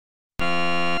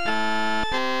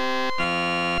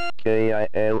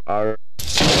KILR.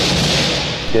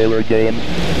 KILR game.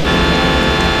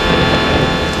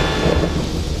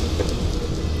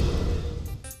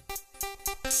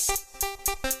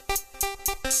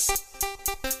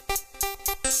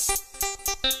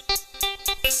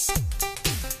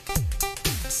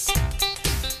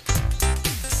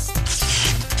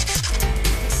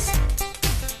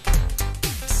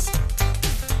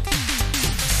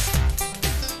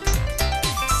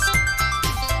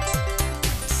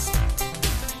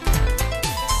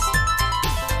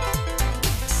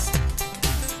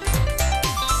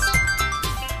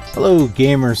 Hello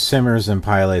gamers, simmers, and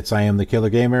pilots. I am the Killer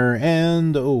Gamer,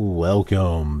 and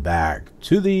welcome back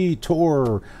to the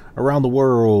tour around the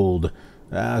world,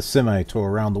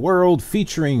 semi-tour around the world,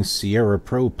 featuring Sierra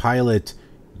Propilot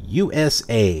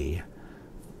USA,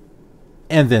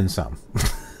 and then some.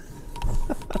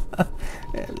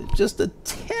 Just a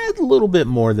tad little bit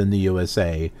more than the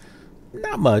USA.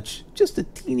 Not much, just a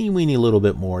teeny weeny little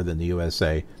bit more than the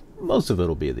USA. Most of it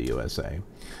will be the USA.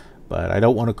 But I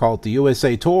don't want to call it the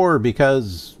USA Tour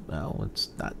because, well, it's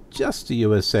not just the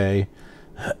USA.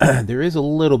 There is a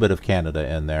little bit of Canada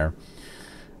in there.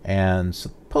 And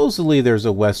supposedly there's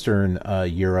a Western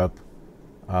Europe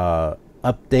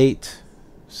update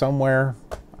somewhere.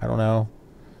 I don't know.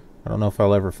 I don't know if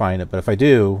I'll ever find it. But if I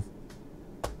do,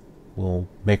 we'll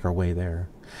make our way there.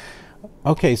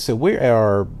 Okay, so we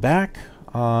are back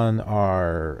on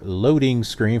our loading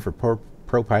screen for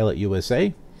ProPilot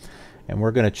USA. And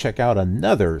we're going to check out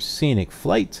another scenic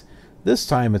flight. This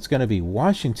time it's going to be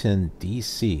Washington,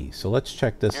 D.C. So let's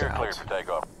check this out. Clear for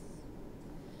takeoff.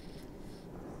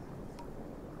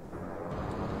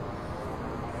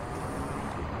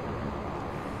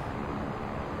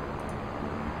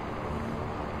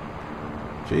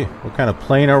 Gee, what kind of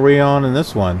plane are we on in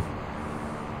this one?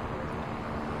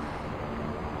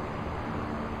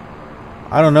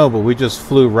 I don't know, but we just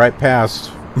flew right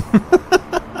past.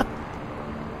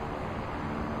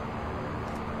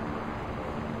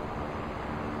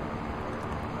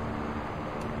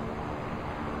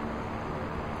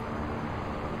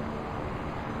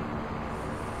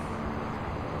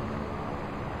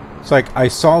 It's like I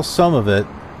saw some of it.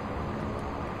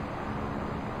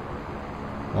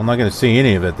 Well, I'm not going to see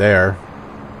any of it there.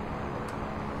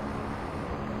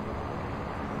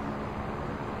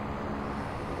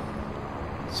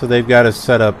 So they've got to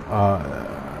set up.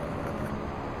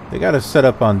 They got to set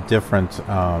up on different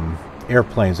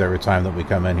airplanes every time that we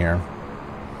come in here.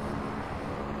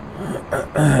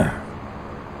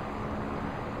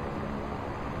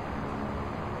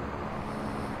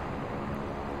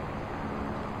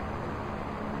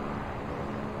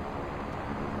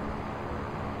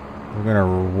 We're going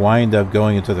to wind up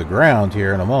going into the ground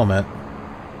here in a moment.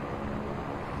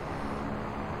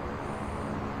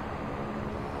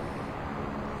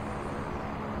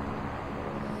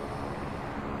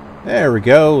 There we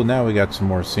go. Now we got some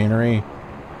more scenery.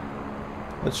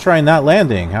 Let's try not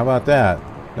landing. How about that?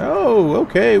 Oh,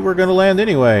 okay. We're going to land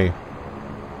anyway.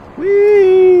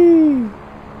 Whee!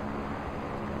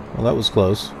 Well, that was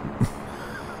close.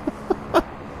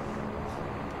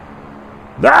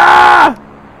 Ah!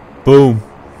 Boom.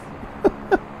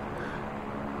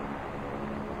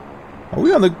 Are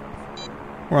we on the...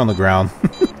 We're on the ground.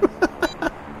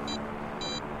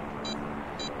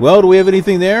 Well, do we have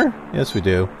anything there? Yes, we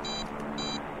do.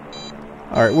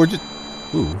 Alright, we're just...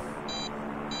 Ooh.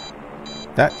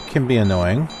 That can be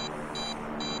annoying.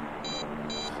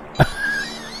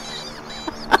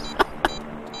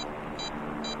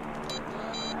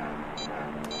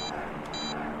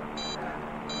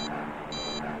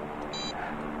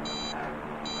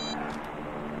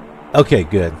 Okay,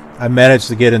 good. I managed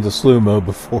to get into slew mode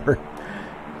before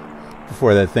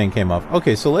that thing came off.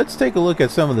 Okay, so let's take a look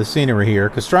at some of the scenery here,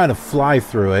 because trying to fly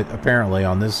through it, apparently,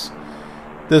 on this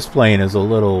plane is a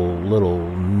little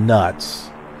nuts.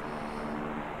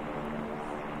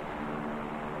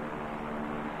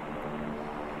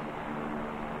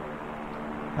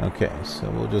 Okay, so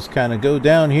we'll just kind of go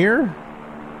down here.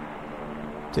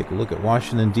 Take a look at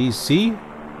Washington, D.C.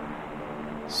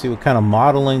 See what kind of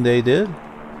modeling they did.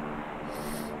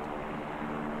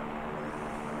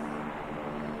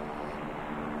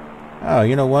 Oh,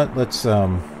 you know what? Let's, there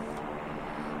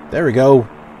we go.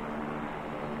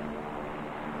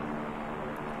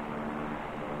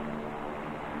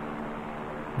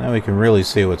 Now we can really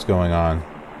see what's going on.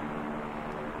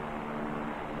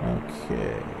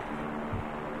 Okay.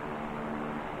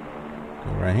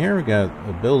 Go right here. We got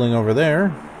a building over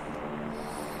there.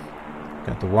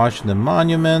 Got the Washington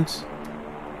Monument.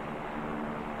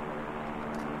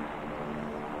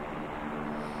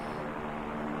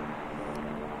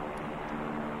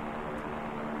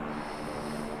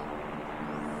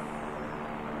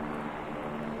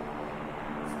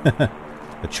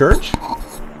 A church?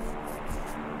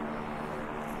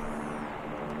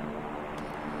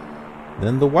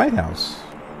 Then the White House.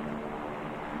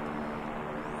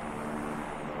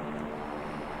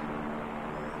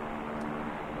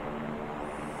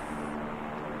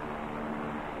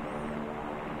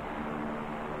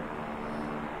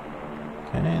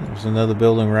 Okay, there's another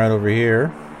building right over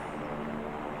here.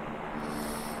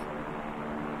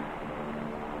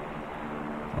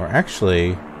 Or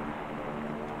actually,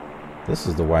 this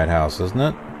is the White House, isn't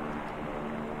it?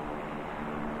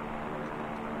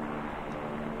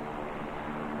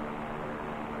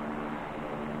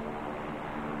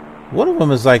 One of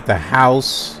them is like the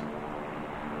house.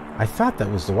 I thought that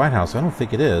was the White House. I don't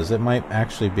think it is. It might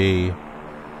actually be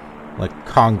like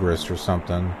Congress or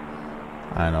something.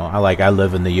 I don't know. I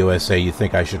live in the USA. You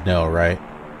think I should know, right?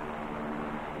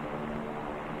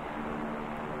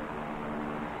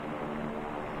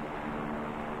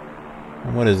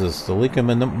 And what is this? The Lincoln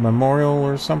Memorial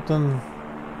or something?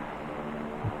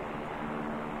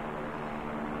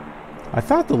 I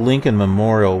thought the Lincoln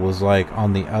Memorial was like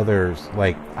on the others.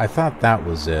 Like, I thought that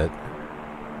was it.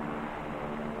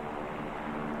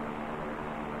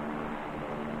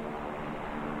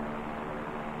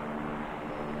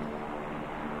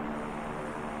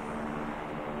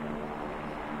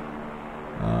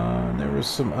 There was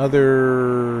some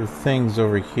other things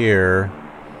over here.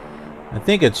 I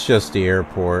think it's just the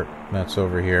airport that's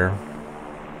over here.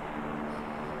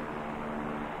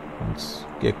 Let's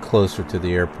get closer to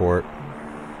the airport.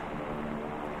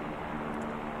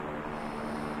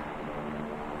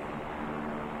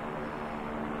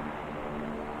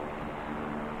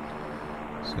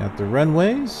 It's got the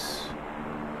runways.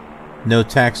 No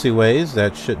taxiways.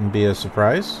 That shouldn't be a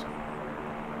surprise.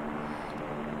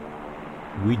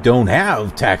 We don't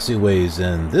have taxiways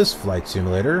in this flight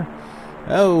simulator.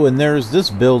 Oh, and there's this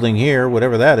building here,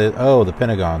 whatever that is. Oh, the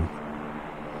Pentagon.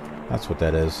 That's what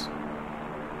that is.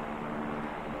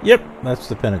 Yep, that's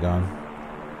the Pentagon.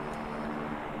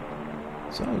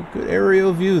 So, good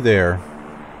aerial view there.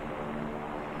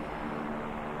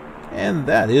 And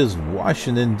that is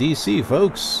Washington, D.C.,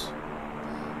 folks.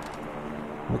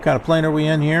 What kind of plane are we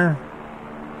in here?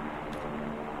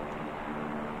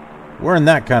 We're in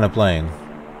that kind of plane.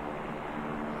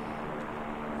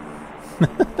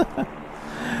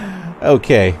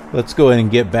 Okay, let's go ahead and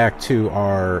get back to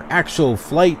our actual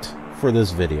flight for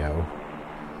this video.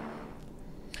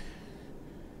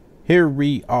 Here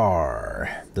we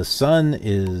are. The sun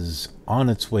is on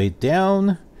its way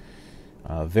down.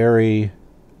 Very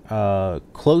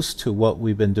close to what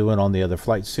we've been doing on the other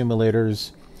flight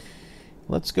simulators.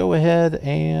 Let's go ahead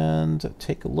and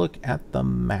take a look at the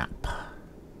map.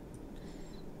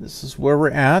 This is where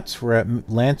we're at. We're at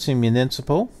Lansing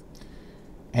Municipal.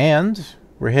 And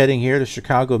we're heading here to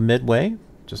Chicago Midway,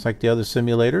 just like the other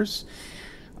simulators.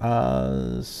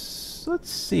 Let's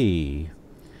see.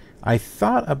 I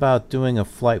thought about doing a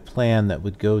flight plan that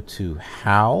would go to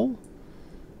Howell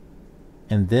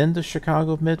and then to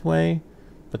Chicago Midway,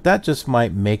 but that just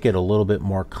might make it a little bit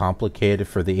more complicated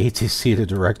for the ATC to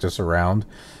direct us around.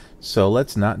 So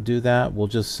let's not do that. We'll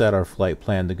just set our flight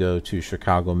plan to go to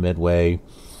Chicago Midway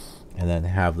and then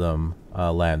have them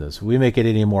land us. If we make it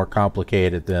any more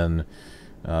complicated, then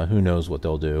who knows what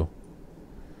they'll do.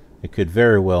 It could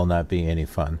very well not be any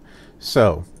fun.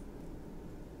 So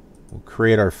we'll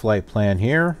create our flight plan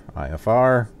here,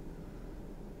 IFR.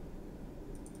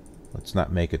 Let's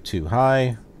not make it too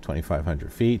high,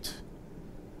 2,500 feet.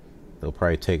 They'll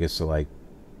probably take us to like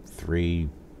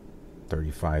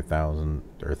 35,000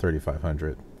 or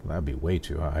 3,500. That'd be way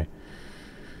too high.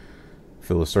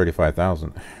 If it was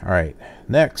 35,000. All right,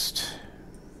 next.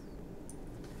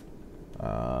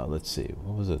 Let's see.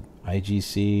 What was it?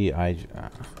 IGC. I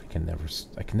can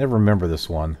never remember this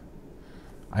one.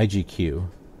 IGQ.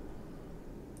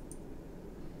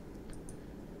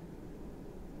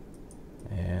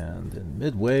 And then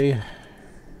Midway.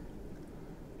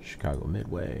 Chicago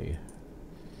Midway.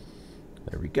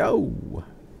 There we go.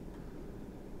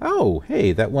 Oh,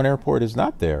 hey, that one airport is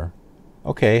not there.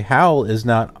 Okay, Howell is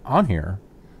not on here.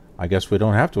 I guess we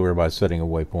don't have to worry about setting a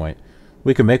waypoint.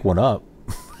 We can make one up.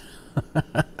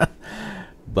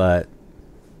 But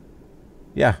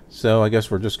yeah, so I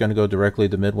guess we're just going to go directly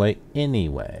to Midway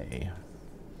anyway.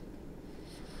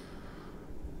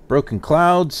 Broken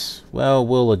clouds. Well,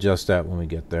 we'll adjust that when we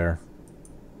get there.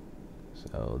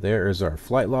 So there is our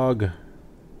flight log.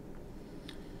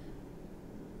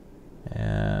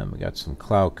 And we got some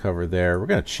cloud cover there. We're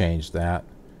going to change that.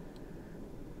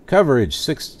 Coverage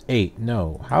 6.8.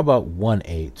 No, how about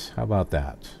 1.8? How about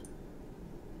that?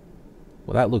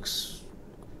 Well, that looks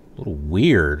a little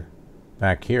weird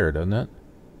back here, doesn't it?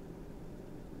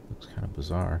 Looks kind of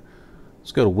bizarre.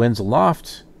 Let's go to winds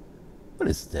aloft. What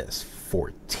is this?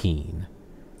 14.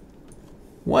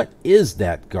 What is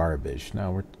that garbage?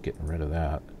 No, we're getting rid of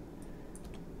that.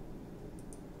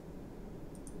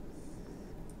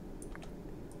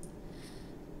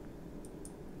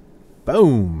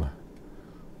 Boom!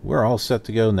 We're all set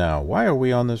to go now. Why are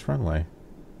we on this runway?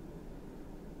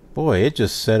 Boy, it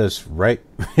just set us right.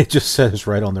 It just set us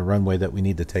right on the runway that we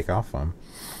need to take off on.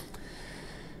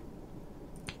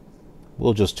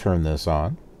 We'll just turn this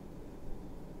on.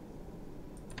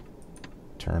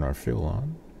 Turn our fuel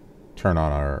on. Turn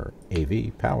on our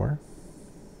AV power.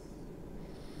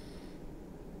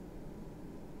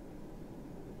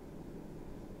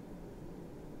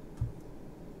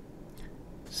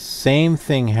 Same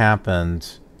thing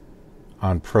happened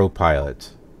on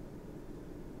propilot,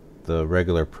 the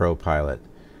regular propilot.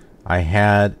 I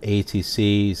had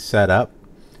ATC set up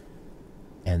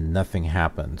and nothing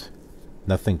happened.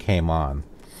 Nothing came on.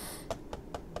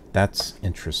 That's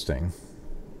interesting.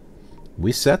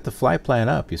 We set the flight plan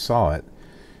up, you saw it,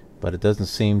 but it doesn't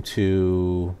seem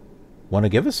to want to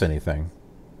give us anything.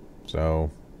 So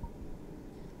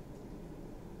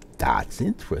that's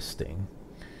interesting.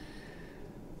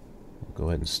 We'll go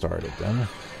ahead and start it then.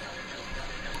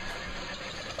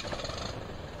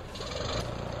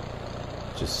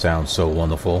 Just sounds so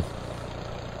wonderful.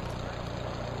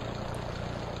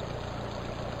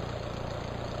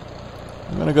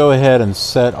 I'm going to go ahead and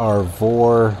set our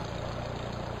VOR.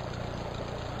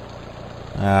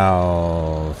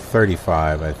 Now,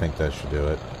 35, I think that should do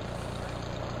it.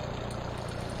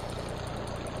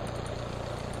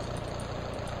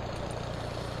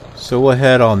 So we'll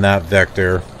head on that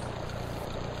vector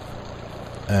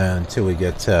until we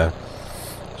get to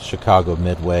Chicago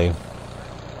Midway.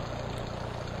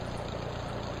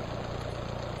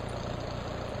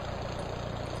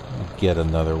 Get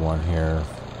another one here.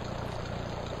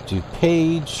 Do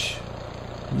page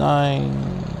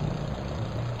 9.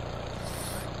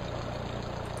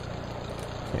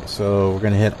 Okay, so we're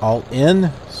going to hit Alt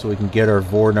N so we can get our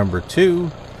VOR number 2.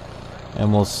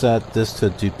 And we'll set this to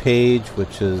DuPage,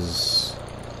 which is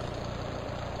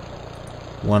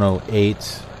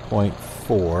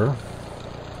 108.4.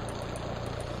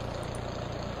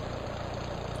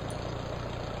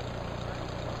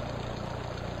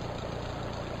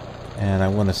 And I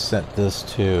want to set this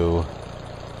to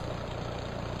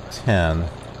 10.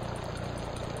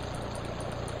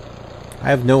 I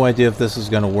have no idea if this is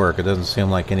going to work. It doesn't seem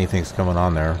like anything's coming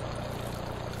on there.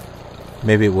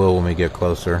 Maybe it will when we get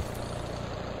closer.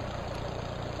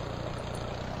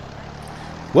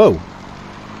 Whoa!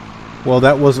 Well,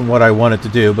 that wasn't what I wanted to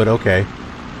do, but okay.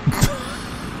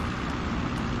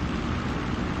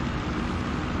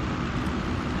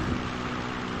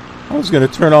 I was going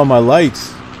to turn on my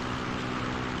lights.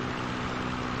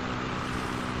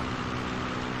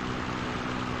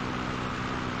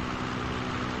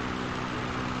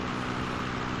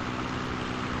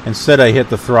 Instead, I hit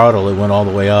the throttle. It went all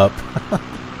the way up.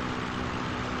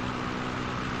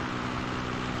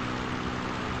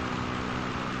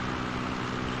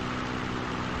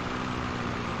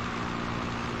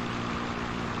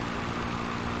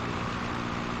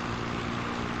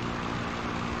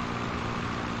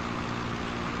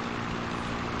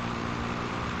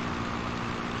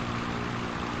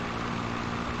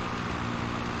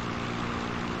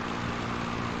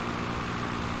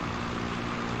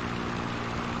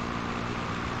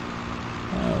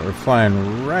 We're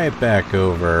flying right back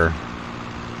over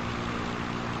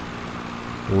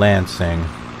Lansing.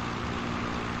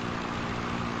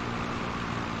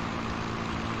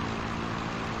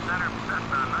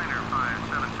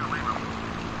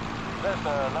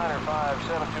 Cessna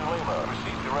 9572 Lima.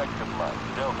 Receive direct to flight.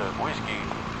 Delta Whiskey.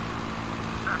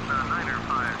 Cessna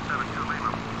 9572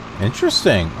 Lima.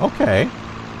 Interesting. Okay.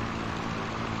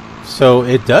 So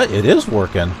it is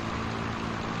working.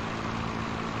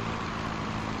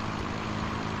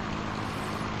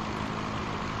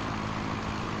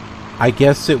 I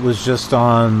guess it was just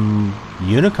on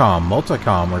Unicom,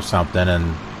 Multicom or something,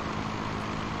 and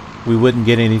we wouldn't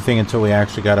get anything until we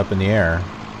actually got up in the air.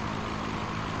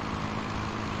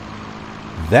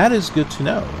 That is good to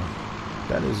know.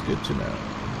 That is good to know.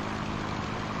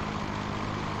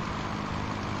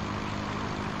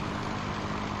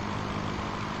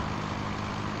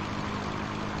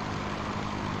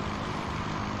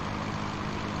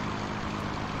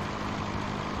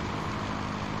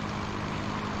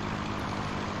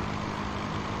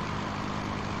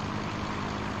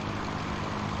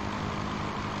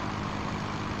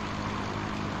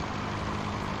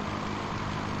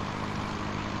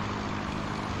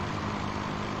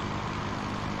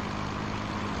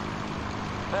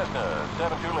 Cessna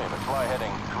 72 Lima, fly heading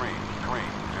 330.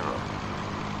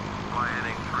 Fly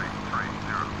heading 330.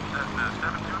 Cessna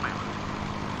 72 Lima.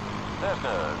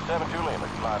 Cessna 72 Lima,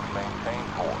 climb and maintain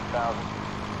 4,000.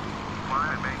 Fly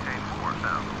and maintain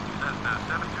 4,000. Cessna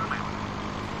 72 Lima.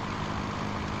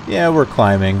 Yeah, we're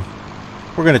climbing.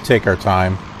 We're going to take our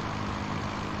time.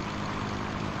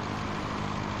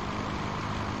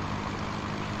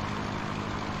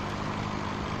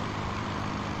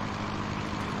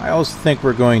 I also think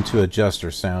we're going to adjust our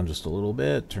sound just a little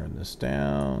bit. Turn this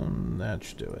down. That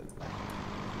should do it.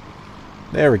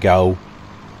 There we go.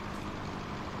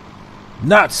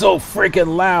 Not so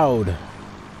freaking loud.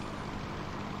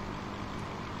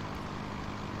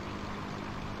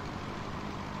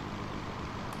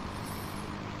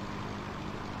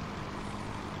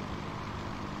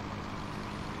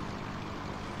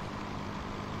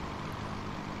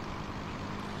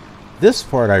 This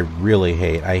part I really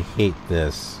hate. I hate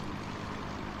this.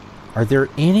 Are there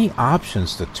any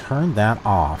options to turn that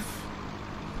off?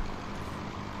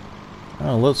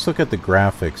 Oh, let's look at the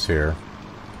graphics here.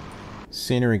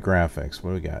 Scenery graphics.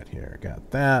 What do we got here?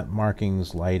 Got that.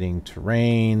 Markings, lighting,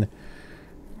 terrain,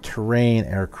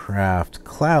 aircraft,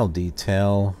 cloud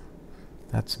detail.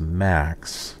 That's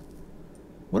max.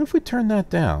 What if we turn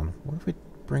that down? What if we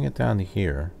bring it down to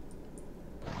here?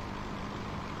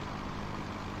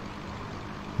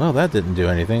 Well, that didn't do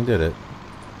anything, did it?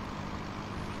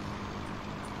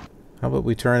 How about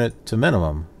we turn it to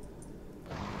minimum?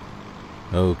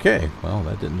 Okay, well,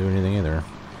 that didn't do anything either.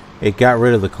 It got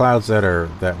rid of the clouds that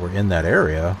were in that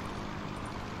area.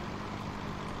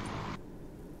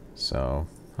 So,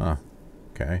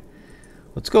 okay.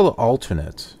 Let's go to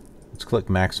alternate. Let's click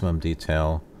maximum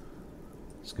detail.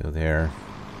 Let's go there.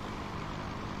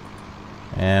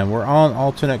 And we're on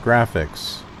alternate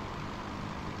graphics.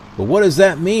 But what does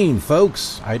that mean,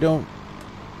 folks? I don't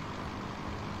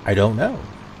know.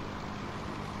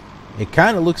 It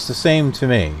kind of looks the same to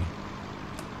me.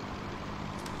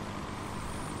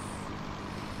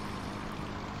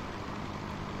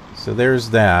 So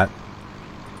there's that.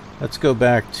 Let's go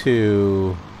back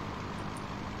to...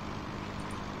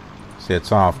 See,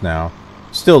 it's off now.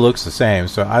 Still looks the same,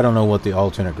 so I don't know what the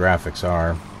alternate graphics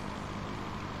are.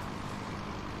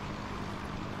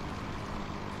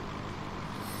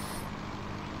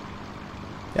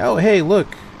 Oh, hey,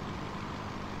 look.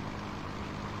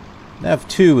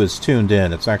 Nav2 is tuned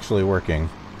in. It's actually working.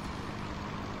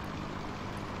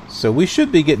 So we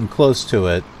should be getting close to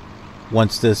it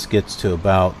once this gets to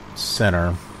about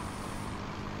center.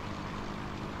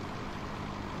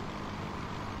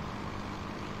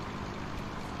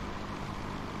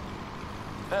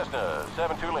 Cessna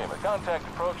 72 Lima, contact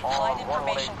approach Flight on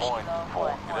information kilo 118.4.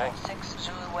 116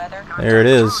 Zulu weather. There it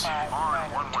is. 2.55,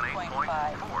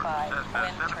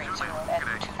 wind 30 at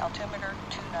altimeter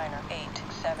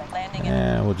 298.7. Landing in.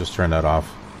 And we'll just turn that off.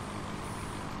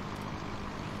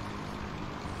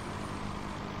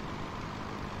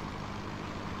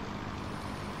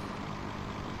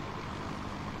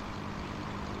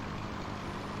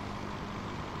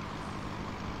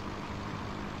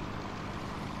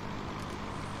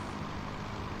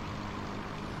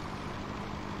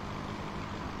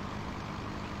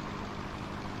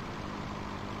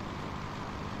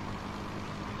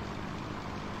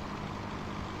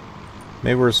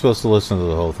 Maybe we're supposed to listen to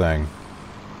the whole thing.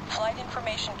 Flight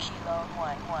information kilo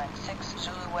 116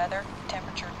 Zulu weather.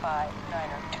 Temperature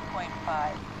 59er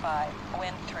 2.55.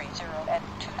 Wind 30 at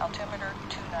altimeter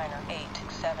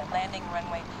 298.7. Landing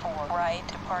runway 4 right.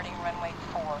 Departing runway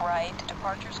 4 right.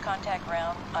 Departures contact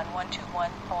ground on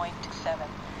 121.7.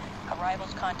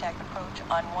 Arrivals contact approach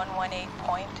on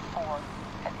 118.4.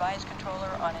 Advise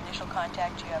controller on initial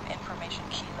contact. You have information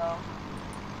kilo.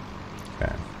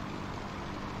 Okay.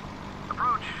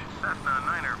 Approach Cessna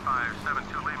 9er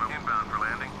 572 Lima, inbound for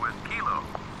landing with Kilo.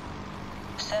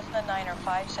 Cessna 9er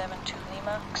 572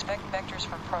 Lima. Expect vectors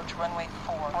for approach runway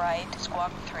 4 right.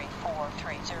 Squawk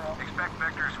 3430. Expect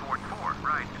vectors for 4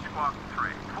 right, squawk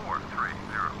 3430.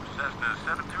 Cessna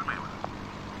 72 Lima.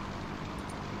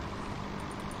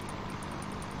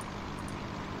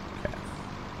 Okay.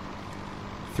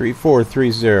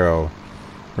 3430.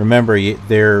 Remember,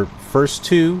 they're first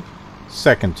two,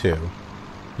 second two.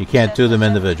 You can't do them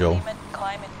individual.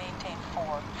 Climb and maintain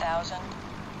 4,000.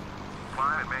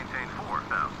 Climb and maintain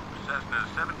 4,000. Cessna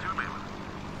 72 Lima.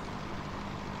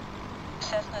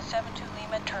 Cessna 72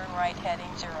 Lima, turn right heading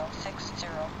 060.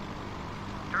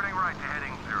 Turning right to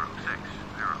heading 060.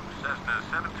 Cessna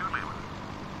 72 Lima.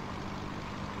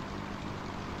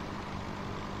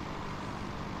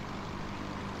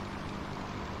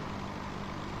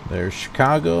 There's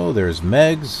Chicago, there's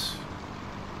Megs.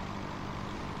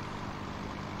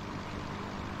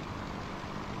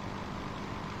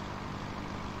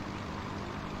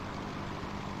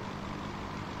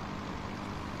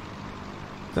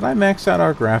 Did I max out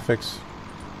our graphics?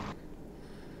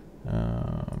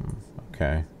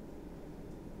 Okay.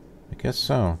 I guess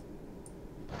so.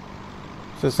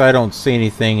 Since I don't see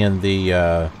anything in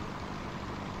the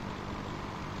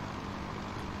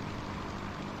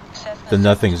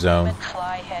nothing zone.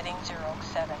 Fly heading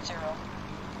 070.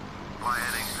 Fly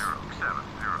heading 070.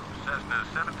 Cessna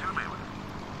 72 Lima.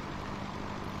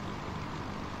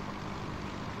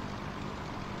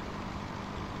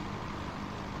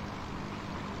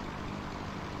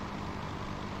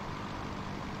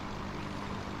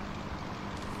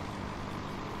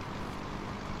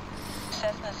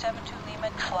 Cessna 72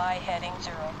 Lima, fly heading 080.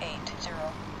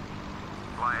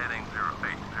 Fly heading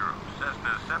 080.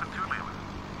 Cessna 72 Lima.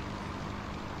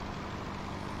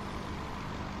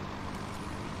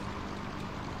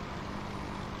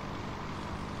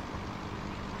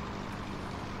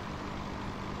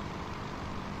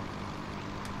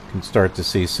 Can start to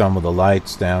see some of the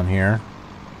lights down here.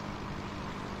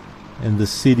 And the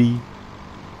city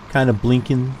kind of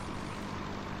blinking.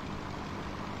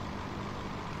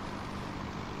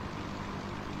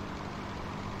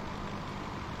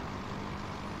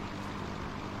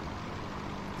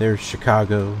 There's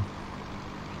Chicago.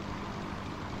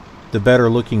 The better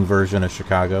looking version of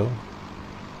Chicago.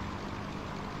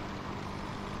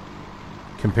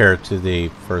 Compared to the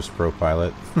first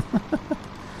propilot.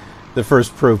 The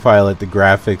first propilot, the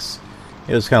graphics,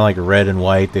 it was kind of like red and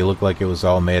white. They looked like it was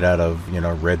all made out of, you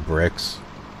know, red bricks.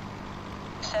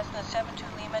 Cessna 72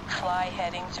 Lima, fly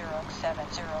heading 070.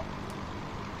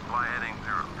 Fly heading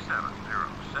 070.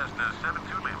 Cessna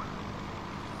 72 Lima.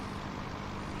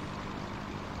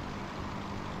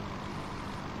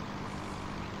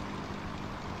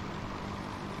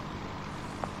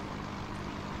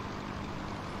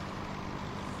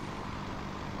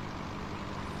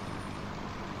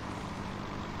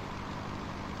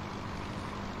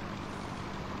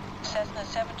 Cessna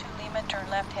 72 Lima, turn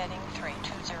left heading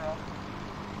 320.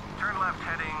 Turn left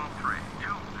heading 320.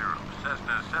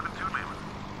 Cessna 72 Lima.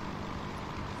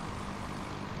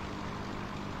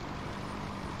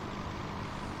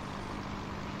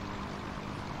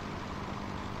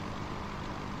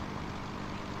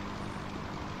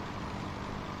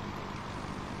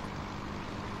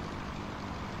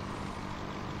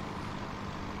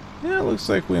 Yeah, it looks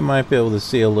like we might be able to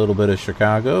see a little bit of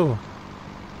Chicago.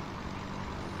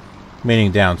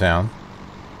 Meaning downtown.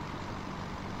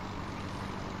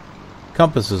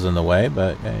 Compass is in the way,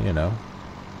 but, you know.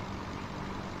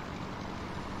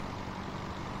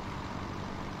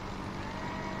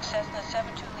 Cessna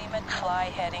 72 Lima, fly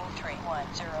heading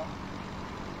 310.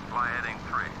 Fly heading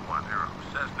 310.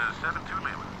 Cessna 72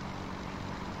 Lima.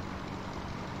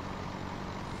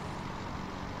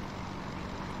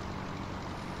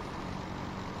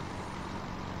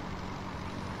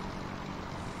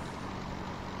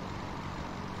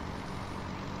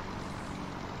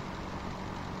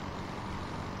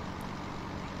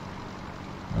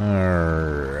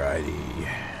 Alrighty.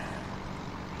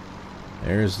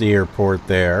 There's the airport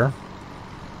there.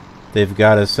 They've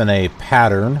got us in a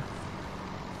pattern.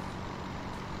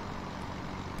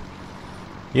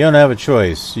 You don't have a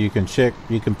choice. You can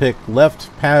pick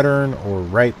left pattern or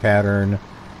right pattern.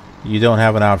 You don't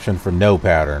have an option for no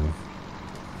pattern.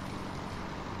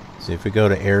 So if we go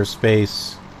to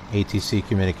airspace, ATC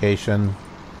communication,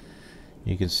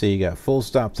 you can see you got full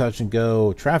stop, touch and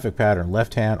go, traffic pattern,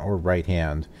 left hand or right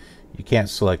hand. You can't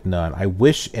select none. I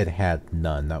wish it had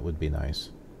none. That would be nice.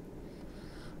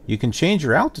 You can change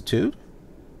your altitude,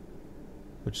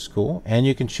 which is cool, and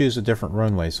you can choose a different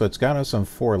runway. So it's got us on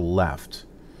 4 left.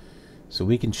 So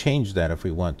we can change that if we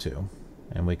want to,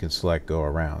 and we can select go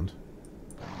around.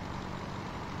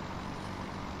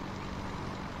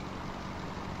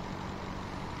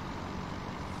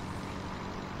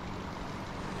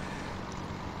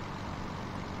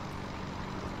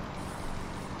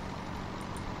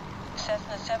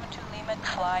 Cessna 72 Lima,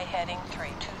 fly heading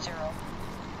 320.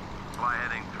 Fly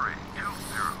heading 320.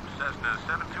 Cessna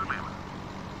 72 Lima.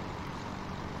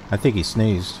 I think he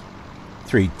sneezed.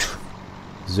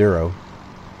 3-0.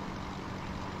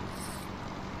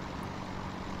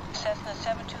 Cessna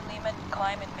 72 Lima,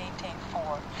 climb and maintain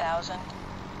 4,000.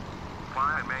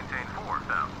 Climb and maintain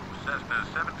 4,000. Cessna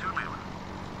 72 Lima.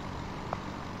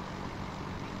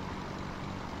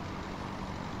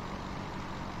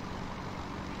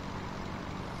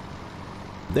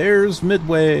 There's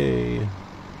Midway.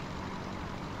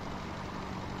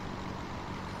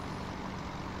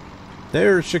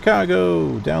 There's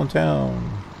Chicago,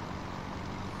 downtown.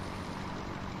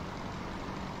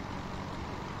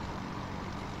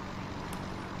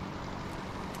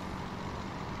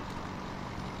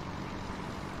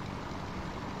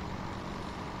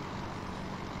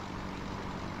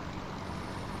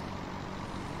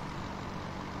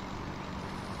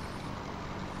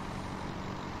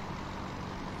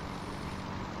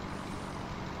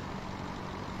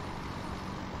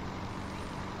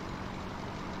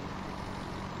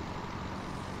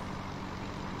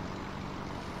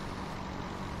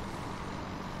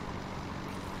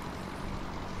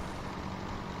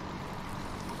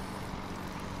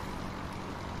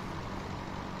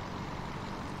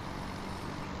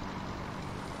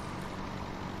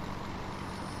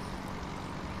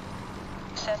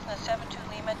 Cessna 72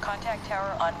 Lima, contact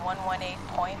tower on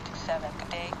 118.7. Good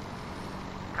day.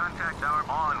 Contact tower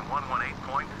on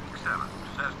 118.7.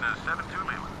 Cessna 72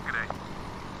 Lima. Good day.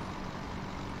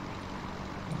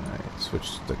 Alright,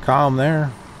 switch the comm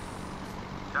there.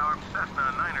 Tower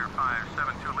Cessna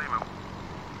 9572 Lima.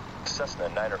 Cessna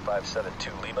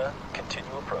 9572 Lima,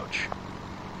 continue approach.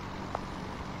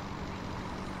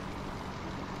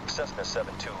 Cessna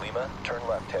 72 Lima, turn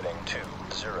left heading 200.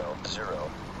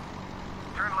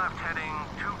 Turn left heading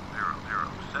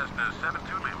 200. Cessna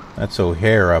 72 Lima. That's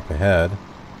O'Hare up ahead.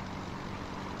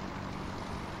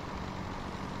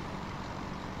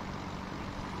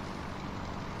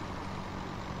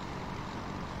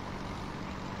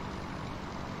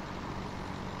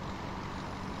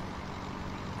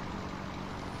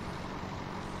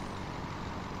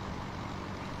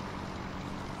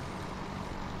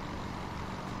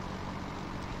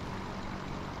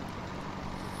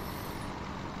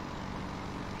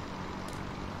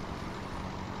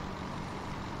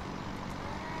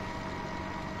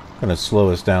 Gonna slow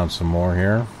us down some more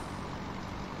here.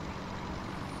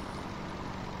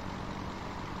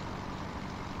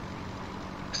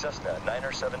 Cessna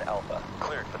 907 Alpha,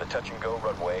 cleared for the touch and go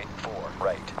runway 4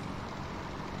 right.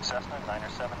 Cessna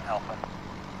 907 Alpha.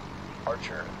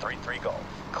 Archer 33 Golf,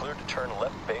 cleared to turn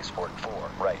left baseport 4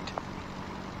 right.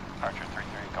 Archer 33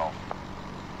 Golf.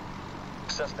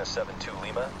 Cessna 72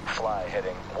 Lima, fly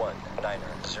heading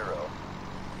 190.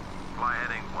 Fly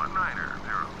heading 190.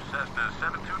 Cessna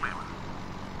 72 Lima.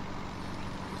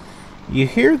 You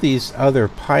hear these other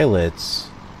pilots.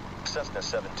 Cessna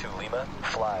 72 Lima,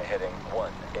 fly heading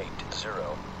 180.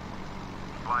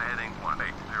 Fly heading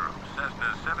 180.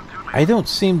 Cessna 72 Lima. I don't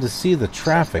seem to see the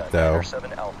traffic Cessna though.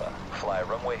 907 Alpha, fly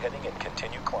runway heading and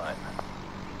continue climb.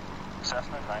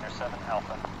 Cessna 907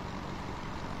 Alpha.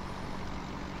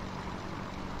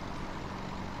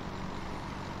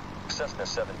 Cessna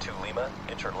 72 Lima,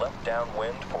 enter left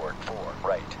downwind port 4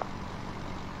 right.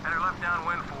 Enter left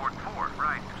downwind forward 4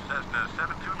 right. Cessna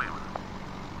 72 Lima.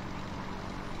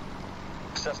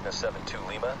 Cessna 72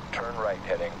 Lima, turn right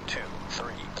heading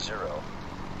 230.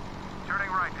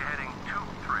 Turning right to heading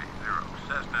 230.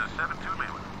 Cessna 72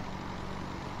 Lima.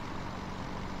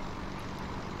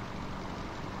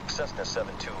 Cessna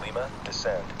 72 Lima,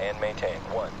 descend and maintain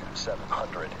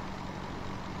 1700.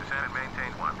 Descend and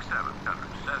maintain 1700.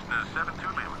 Cessna 72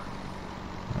 Lima.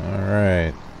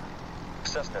 Alright.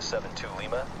 Cessna 72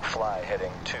 Lima, fly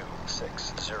heading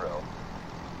 260.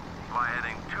 Fly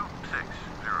heading 260.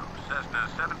 Cessna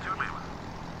 72 Lima.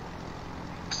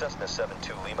 Cessna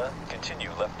 72 Lima,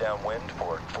 continue left downwind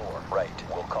port 4 right.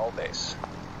 We'll call base.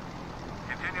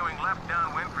 Continuing left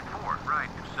downwind for 4 right.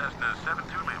 Cessna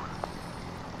 72 Lima.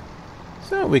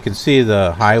 So we can see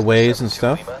the highways and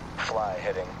Cessna stuff. 72 Lima, fly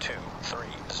heading 230.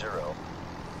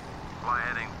 Fly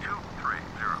heading 230.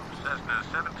 Cessna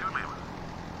 72 Lima.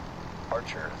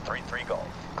 Archer 33 Golf,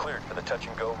 cleared for the touch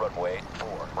and go runway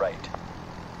 4 right.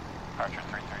 Archer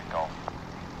 33 Golf.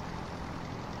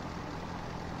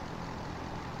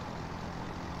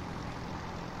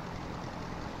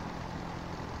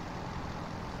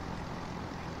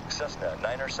 Cessna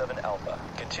 907 Alpha,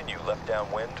 continue left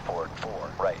downwind port 4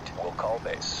 right. We'll call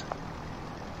base.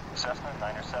 Cessna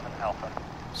 907 Alpha.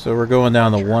 So we're going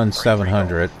down the Archer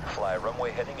 1700. 33 Golf, fly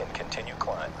runway heading and continue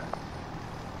climb.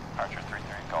 Archer 33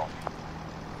 Golf.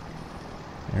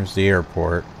 There's the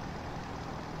airport.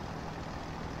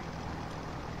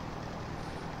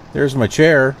 There's my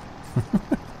chair.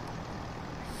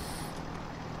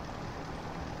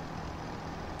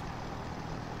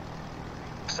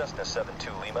 Cessna 72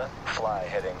 Lima, fly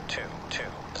heading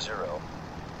 220.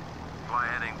 Fly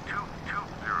heading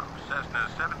 220. Cessna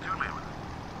 72 Lima.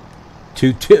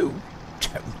 22.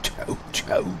 Choo choo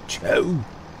choo choo.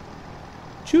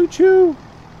 Choo choo.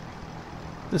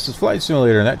 This is Flight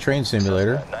Simulator, not Train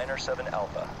Simulator. Cessna 907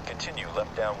 Alpha, continue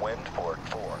left downwind port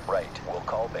 4 right. We'll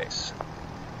call base.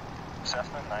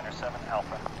 Cessna 907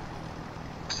 Alpha.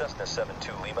 Cessna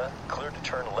 72 Lima, cleared to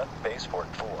turn left base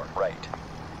port 4 right.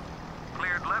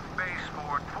 Cleared left base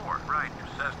forward 4 right.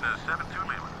 Cessna 72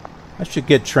 Lima. I should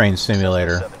get Train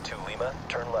Simulator. Cessna 72 Lima,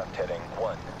 turn left heading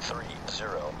 130.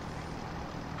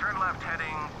 Turn left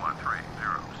heading 130.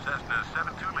 Cessna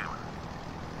 72 Lima.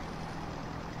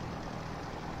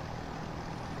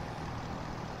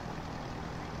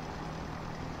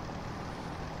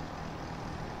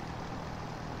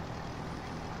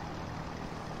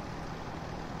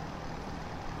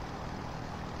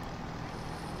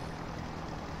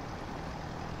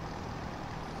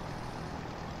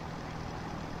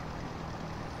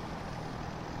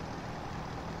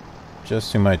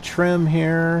 Adjusting my trim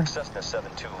here. Cessna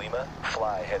 72 Lima,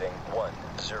 fly heading 100.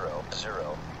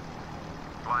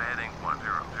 Fly heading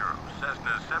 100.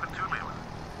 Cessna 72 Lima.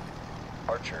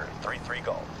 Archer 33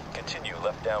 Golf, continue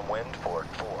left downwind for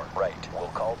 4 right. We'll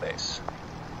call base.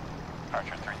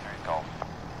 Archer 33 Golf.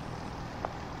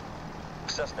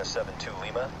 Cessna 72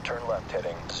 Lima, turn left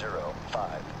heading 050.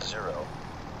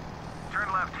 Turn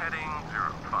left heading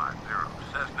 050.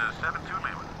 Cessna 72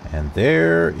 Lima. And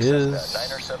there is...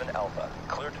 Cessna 907 Alpha,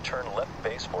 cleared to turn left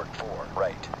base for 4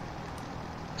 right.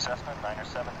 Cessna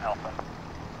 907 Alpha.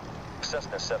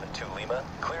 Cessna 72 Lima,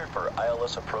 cleared for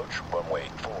ILS approach, runway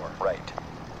 4 right.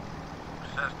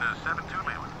 Cessna 72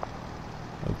 Lima.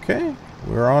 Okay,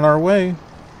 we're on our way.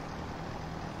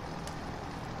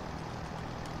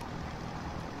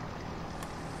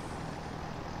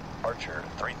 Archer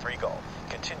 33 Golf,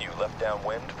 continue left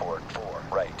downwind for 4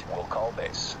 right. We'll call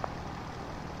base.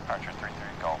 Archer 33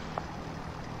 Golf.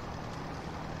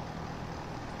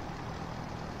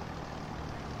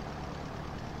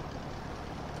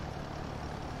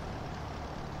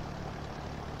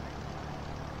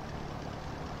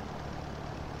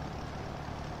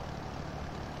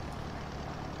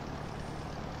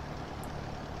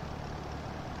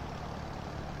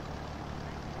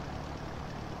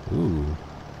 Ooh.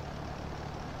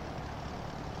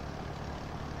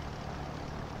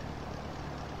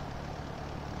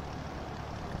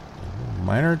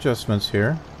 Minor adjustments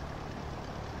here.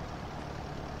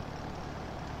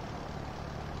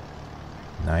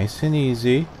 Nice and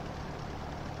easy.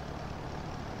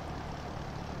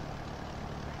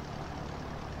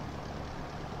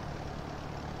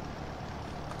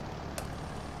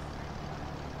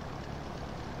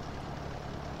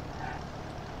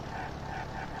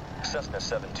 Cessna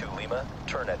 72 Lima,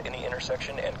 turn at any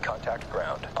intersection and contact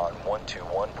ground on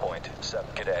 121.7.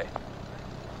 G'day.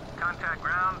 Contact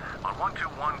ground on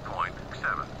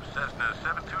 121.7. Cessna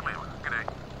 72 Lima. Good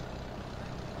day.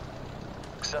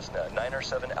 Cessna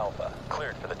 907 Alpha,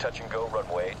 cleared for the touch and go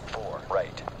runway 4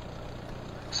 right.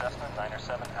 Cessna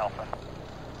 907 Alpha.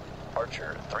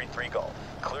 Archer 33 Golf,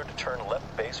 cleared to turn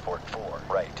left base for 4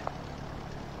 right.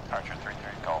 Archer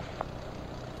 33 Golf.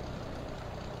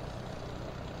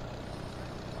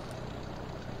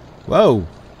 Whoa!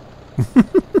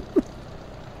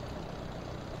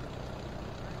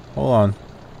 Hold on.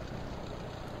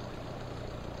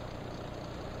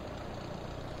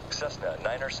 Cessna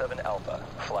 907 Alpha,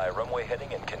 fly runway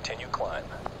heading and continue climb.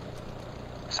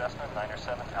 Cessna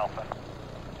 907 Alpha.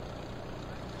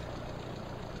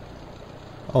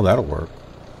 Oh, that'll work.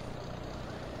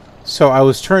 So I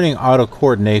was turning auto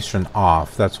coordination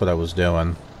off. That's what I was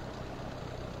doing.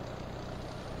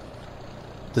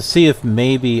 To see if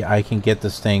maybe I can get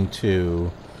this thing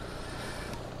to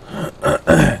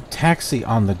taxi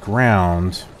on the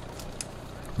ground.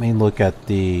 Let me look at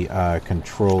the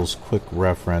controls quick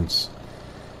reference.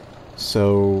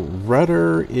 So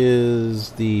rudder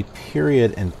is the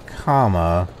period and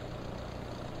comma.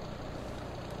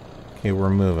 Okay, we're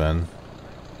moving.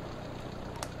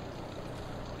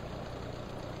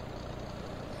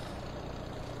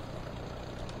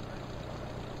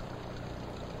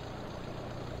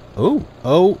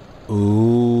 Oh,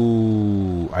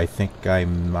 ooh, I think I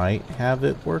might have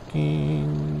it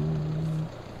working.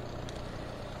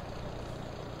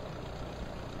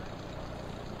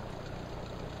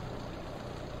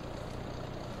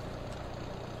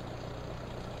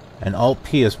 And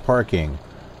Alt-P is parking.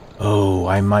 Oh,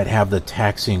 I might have the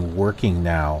taxiing working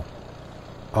now.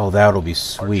 Oh, that'll be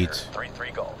sweet. Archer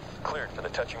 3-3 Golf, cleared for the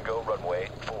touch and go runway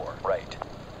 4 right.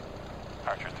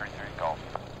 Archer 3-3 Golf.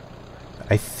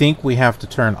 I think we have to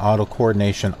turn auto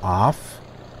coordination off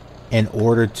in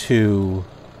order to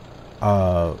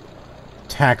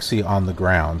taxi on the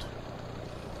ground.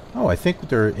 Oh, I think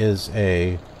there is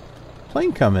a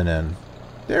plane coming in.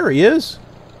 There he is.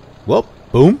 Well,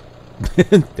 boom.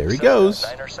 There he goes.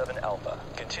 907 Alpha,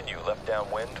 continue left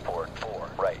downwind for 4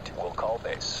 right. We'll call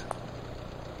base.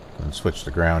 And switch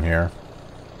the ground here.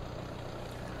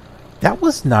 That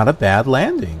was not a bad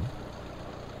landing.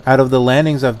 Out of the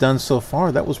landings I've done so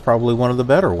far, that was probably one of the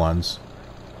better ones.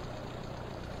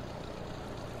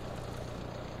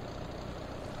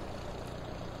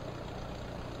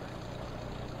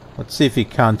 Let's see if he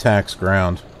contacts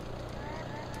ground.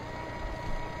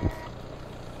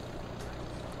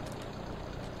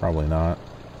 Probably not.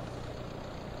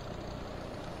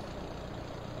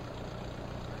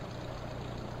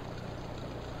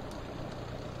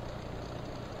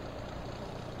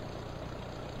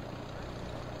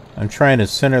 I'm trying to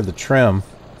center the trim.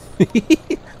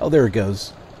 Oh, there it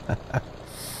goes.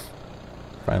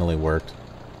 Finally worked.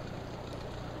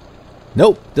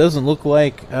 Nope, doesn't look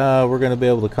like we're going to be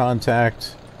able to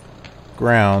contact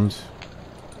ground.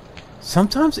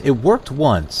 Sometimes it worked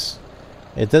once.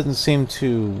 It doesn't seem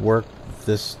to work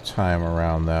this time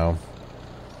around, though.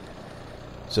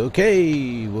 It's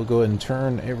okay. We'll go ahead and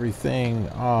turn everything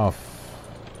off.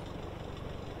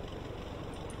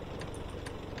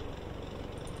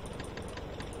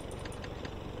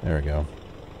 There we go.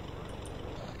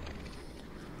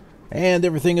 And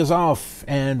everything is off,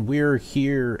 and we're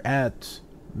here at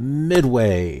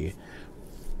Midway.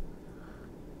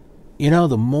 You know,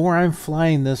 the more I'm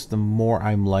flying this, the more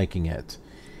I'm liking it.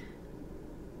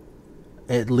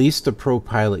 At least the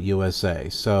propilot USA.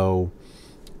 So,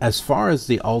 as far as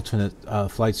the alternate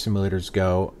flight simulators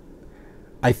go,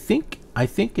 I think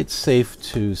it's safe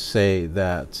to say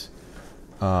that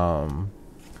you're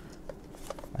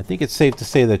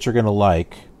going to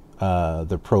like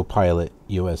the propilot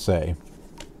USA.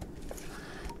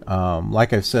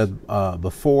 Like I've said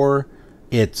before,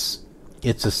 it's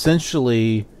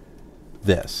essentially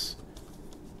this.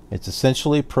 It's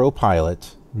essentially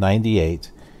propilot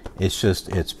 98.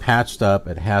 It's patched up.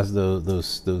 It has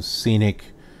those scenic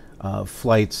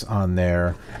flights on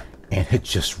there, and it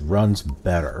just runs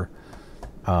better.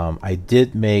 I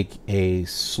did make a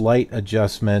slight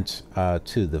adjustment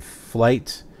to the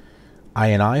flight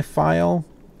INI file,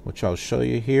 which I'll show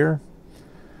you here.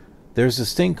 There's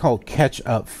this thing called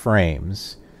catch-up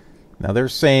frames. Now they're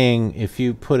saying if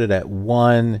you put it at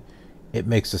 1, it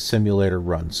makes the simulator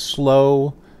run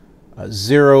slow.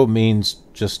 0 means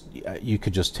just you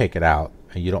could just take it out.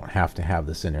 You don't have to have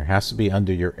this in there. It has to be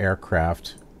under your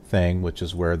aircraft thing, which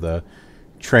is where the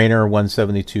trainer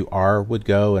 172R would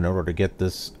go in order to get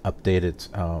this updated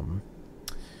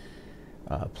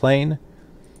plane.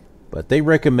 But they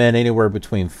recommend anywhere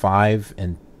between 5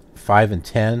 and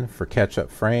 10 for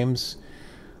catch-up frames.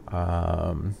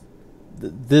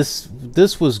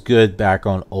 This was good back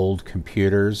on old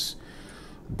computers,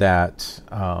 that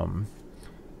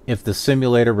if the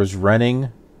simulator was running,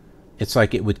 it's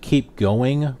like it would keep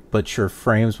going, but your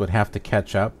frames would have to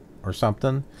catch up or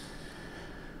something.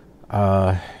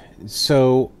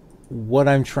 So what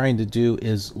I'm trying to do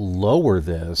is lower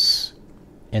this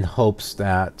in hopes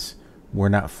that we're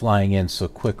not flying in so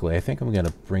quickly. I think I'm going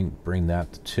to bring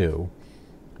that to 2,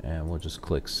 and we'll just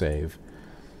click save.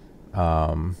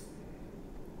 And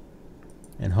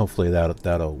hopefully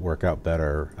that'll work out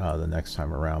better the next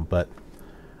time around. But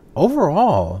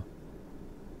overall,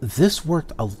 this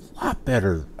worked a lot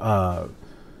better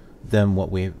than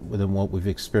what we've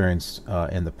experienced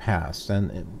in the past,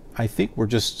 and I think we're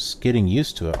just getting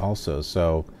used to it also.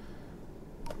 So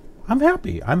I'm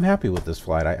happy. I'm happy with this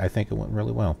flight. I think it went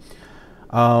really well.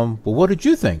 But what did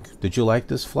you think? Did you like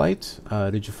this flight?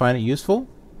 Did you find it useful?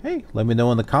 Hey, let me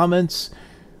know in the comments,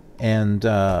 and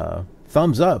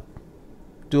thumbs up.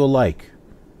 Do a like.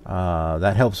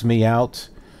 That helps me out,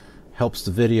 helps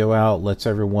the video out, lets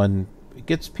everyone, it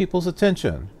gets people's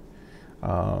attention.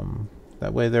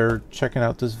 That way they're checking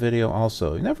out this video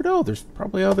also. You never know, there's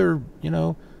probably other,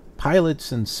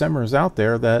 pilots and simmers out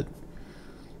there that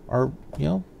are,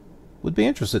 would be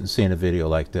interested in seeing a video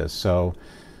like this. So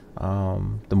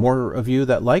the more of you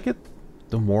that like it,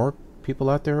 the more people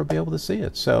out there will be able to see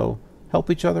it. So help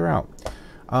each other out.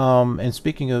 And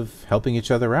speaking of helping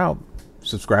each other out,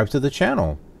 subscribe to the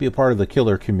channel. Be a part of the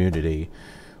KILR community.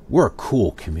 We're a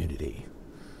cool community.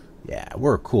 Yeah,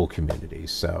 we're a cool community.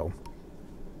 So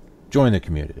join the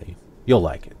community. You'll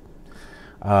like it.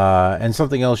 And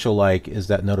something else you'll like is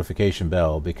that notification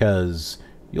bell, because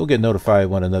you'll get notified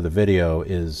when another video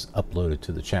is uploaded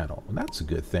to the channel. And that's a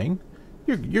good thing.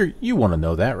 You want to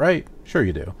know that, right? Sure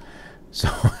you do. So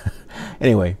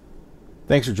anyway,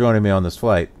 thanks for joining me on this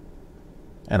flight,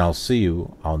 and I'll see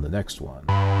you on the next one.